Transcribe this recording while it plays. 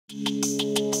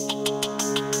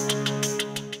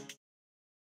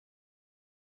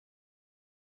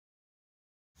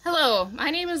Hello, my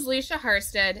name is Alicia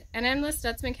Harstead, and I'm the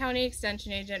Stutzman County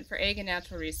Extension Agent for Ag and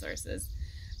Natural Resources.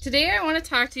 Today I want to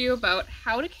talk to you about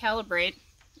how to calibrate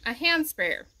a hand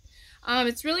sprayer.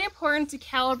 It's really important to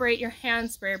calibrate your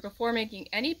hand sprayer before making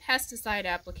any pesticide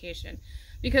application,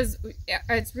 because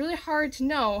it's really hard to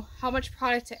know how much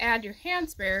product to add to your hand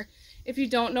sprayer if you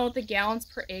don't know what the gallons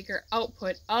per acre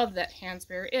output of that hand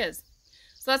sprayer is.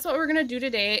 So that's what we're going to do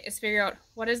today, is figure out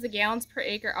what is the gallons per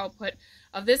acre output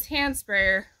of this hand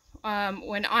sprayer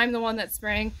when I'm the one that's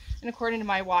spraying and according to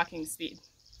my walking speed.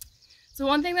 So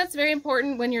one thing that's very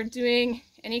important when you're doing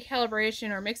any calibration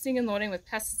or mixing and loading with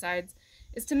pesticides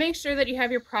is to make sure that you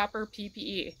have your proper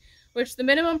PPE, which the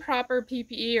minimum proper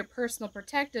PPE or personal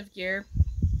protective gear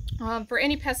for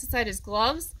any pesticide is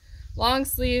gloves, long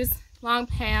sleeves, long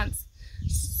pants,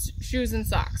 shoes, and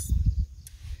socks.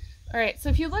 Alright, so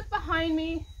if you look behind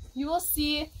me, you will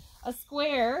see a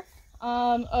square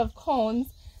of cones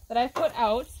that I put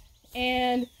out,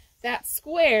 and that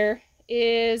square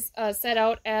is set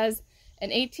out as an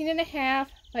 18.5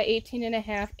 by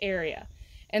 18.5 area.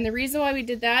 And the reason why we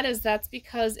did that is that's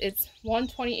because it's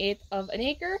 1/28 of an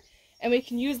acre, and we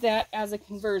can use that as a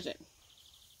conversion.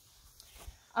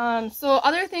 So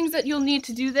other things that you'll need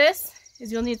to do this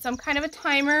is you'll need some kind of a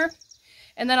timer,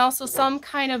 and then also some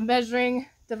kind of measuring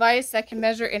device that can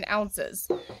measure in ounces.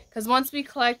 Because once we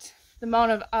collect the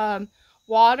amount of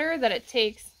water that it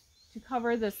takes to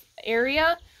cover this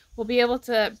area, we'll be able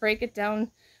to break it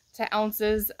down to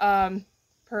ounces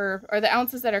the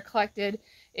ounces that are collected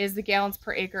is the gallons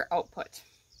per acre output.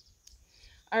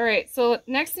 Alright, so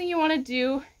next thing you want to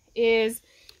do is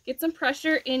get some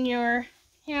pressure in your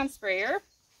hand sprayer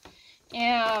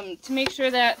and to make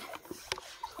sure that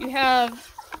you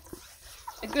have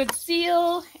a good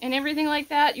seal and everything like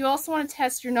that. You also want to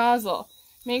test your nozzle.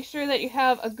 Make sure that you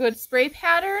have a good spray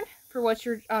pattern for what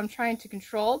you're trying to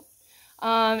control.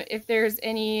 If there's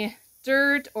any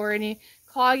dirt or any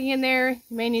clogging in there,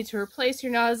 you may need to replace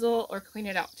your nozzle or clean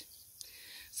it out.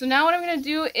 So now what I'm going to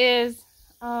do is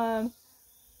I'm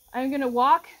going to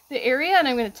walk the area and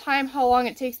I'm going to time how long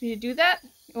it takes me to do that.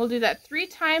 We'll do that 3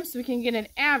 times so we can get an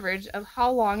average of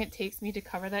how long it takes me to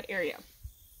cover that area.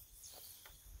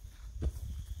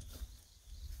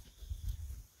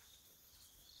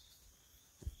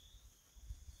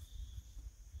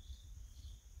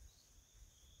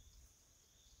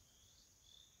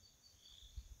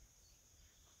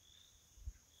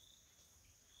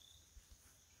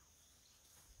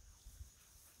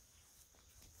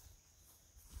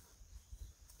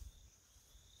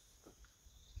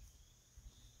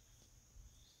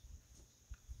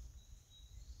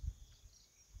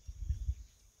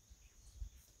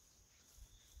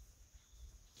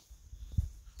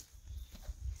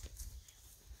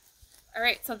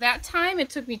 Alright, so that time it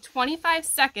took me 25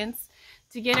 seconds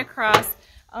to get across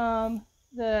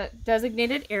the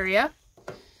designated area.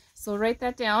 So write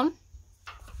that down.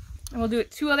 And we'll do it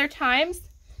 2 other times.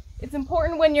 It's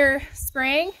important when you're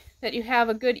spraying that you have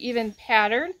a good even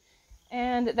pattern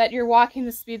and that you're walking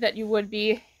the speed that you would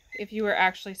be if you were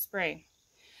actually spraying.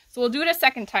 So we'll do it a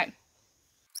second time.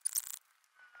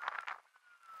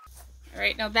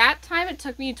 Alright, now that time it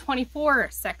took me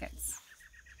 24 seconds.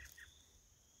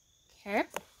 Okay.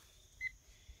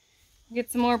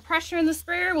 Get some more pressure in the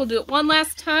sprayer. We'll do it one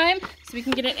last time so we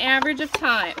can get an average of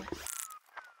time.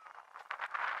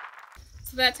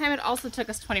 So that time it also took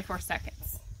us 24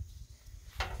 seconds.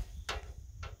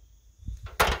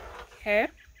 Okay.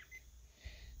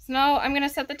 So now I'm going to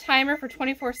set the timer for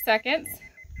 24 seconds,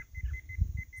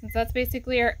 since that's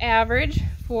basically our average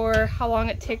for how long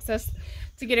it takes us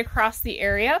to get across the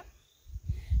area.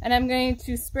 And I'm going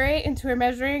to spray into a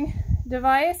measuring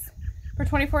device for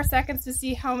 24 seconds to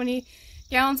see how many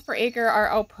gallons per acre our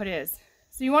output is.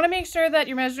 So you want to make sure that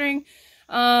your measuring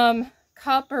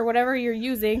cup or whatever you're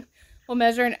using will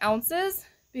measure in ounces,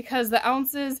 because the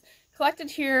ounces collected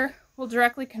here will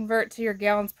directly convert to your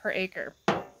gallons per acre.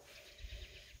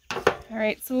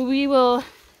 Alright, so we will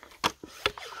put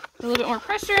a little bit more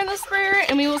pressure in the sprayer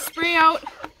and we will spray out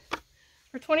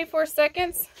for 24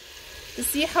 seconds to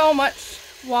see how much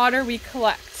water we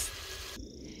collect.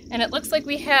 And it looks like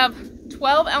we have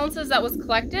 12 ounces that was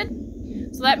collected.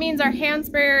 So that means our hand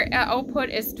sprayer output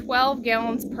is 12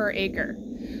 gallons per acre.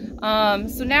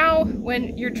 So now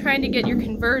when you're trying to get your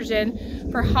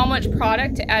conversion for how much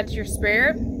product to add to your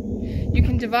sprayer, you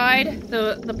can divide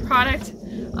the product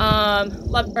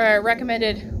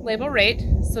recommended label rate.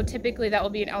 So typically that will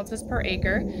be in ounces per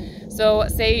acre. So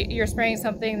say you're spraying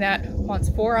something that wants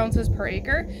 4 ounces per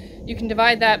acre, you can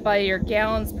divide that by your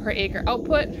gallons per acre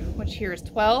output, which here is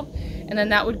 12, and then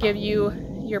that would give you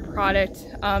your product,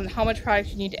 how much product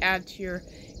you need to add to your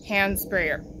hand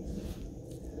sprayer.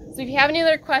 So if you have any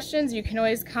other questions, you can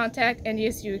always contact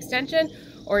NDSU Extension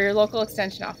or your local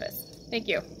extension office. Thank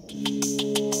you.